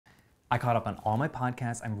I caught up on all my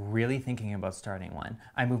podcasts. I'm really thinking about starting one.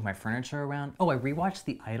 I moved my furniture around. Oh, I rewatched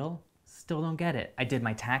The Idol. Still don't get it. I did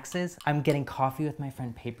my taxes. I'm getting coffee with my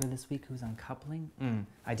friend Paper this week, who's on coupling.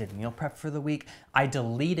 I did meal prep for the week. I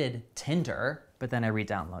deleted Tinder, but then I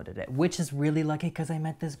re-downloaded it, which is really lucky because I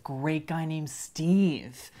met this great guy named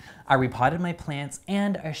Steve. I repotted my plants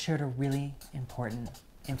and I shared a really important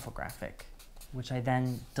infographic, which I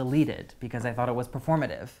then deleted because I thought it was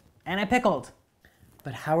performative. And I pickled.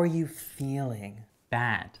 But how are you feeling?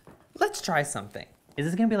 Bad. Let's try something. Is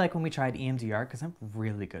this gonna be like when we tried EMDR? Because I'm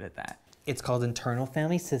really good at that. It's called Internal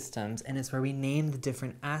Family Systems, and it's where we name the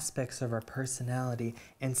different aspects of our personality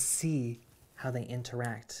and see how they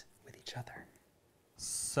interact with each other.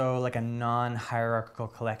 So like a non-hierarchical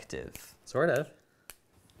collective. Sort of.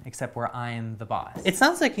 Except where I am the boss. It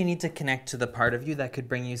sounds like you need to connect to the part of you that could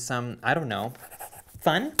bring you some, I don't know,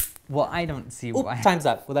 fun? Well, I don't see why. Time's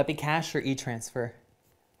up. Will that be cash or e-transfer?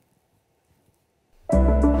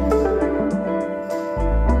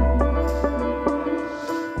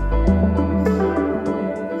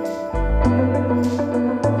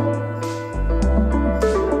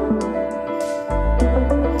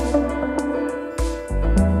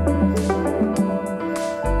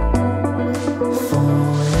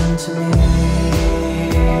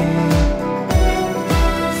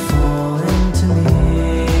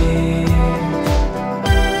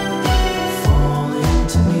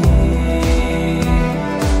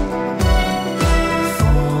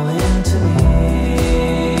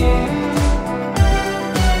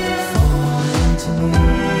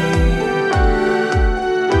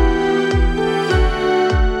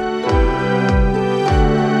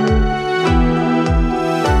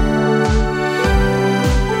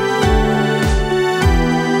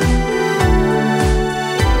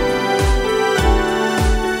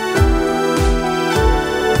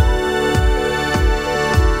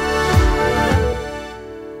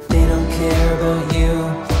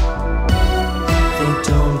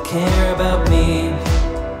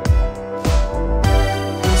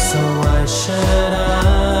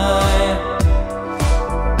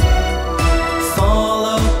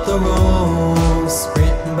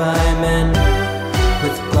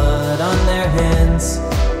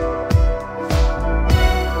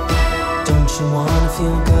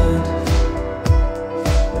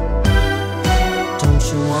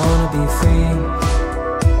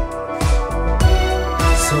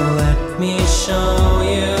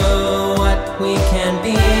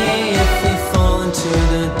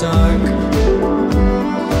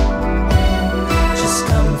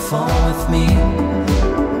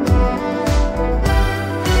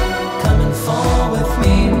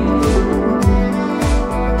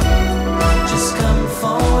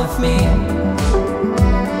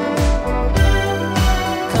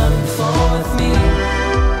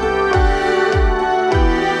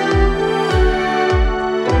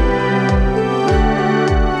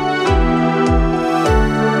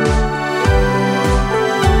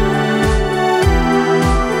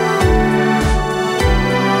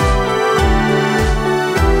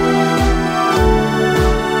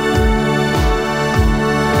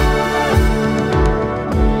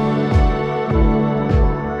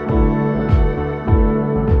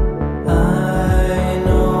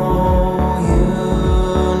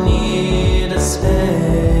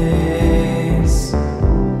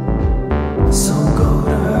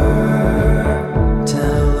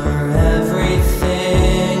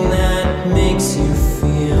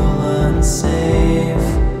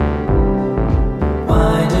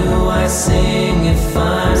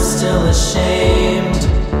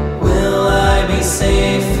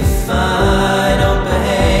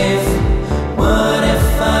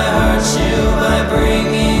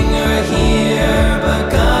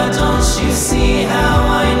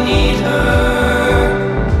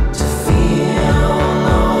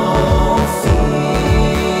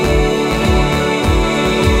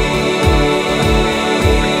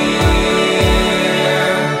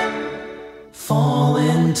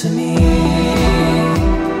 To me.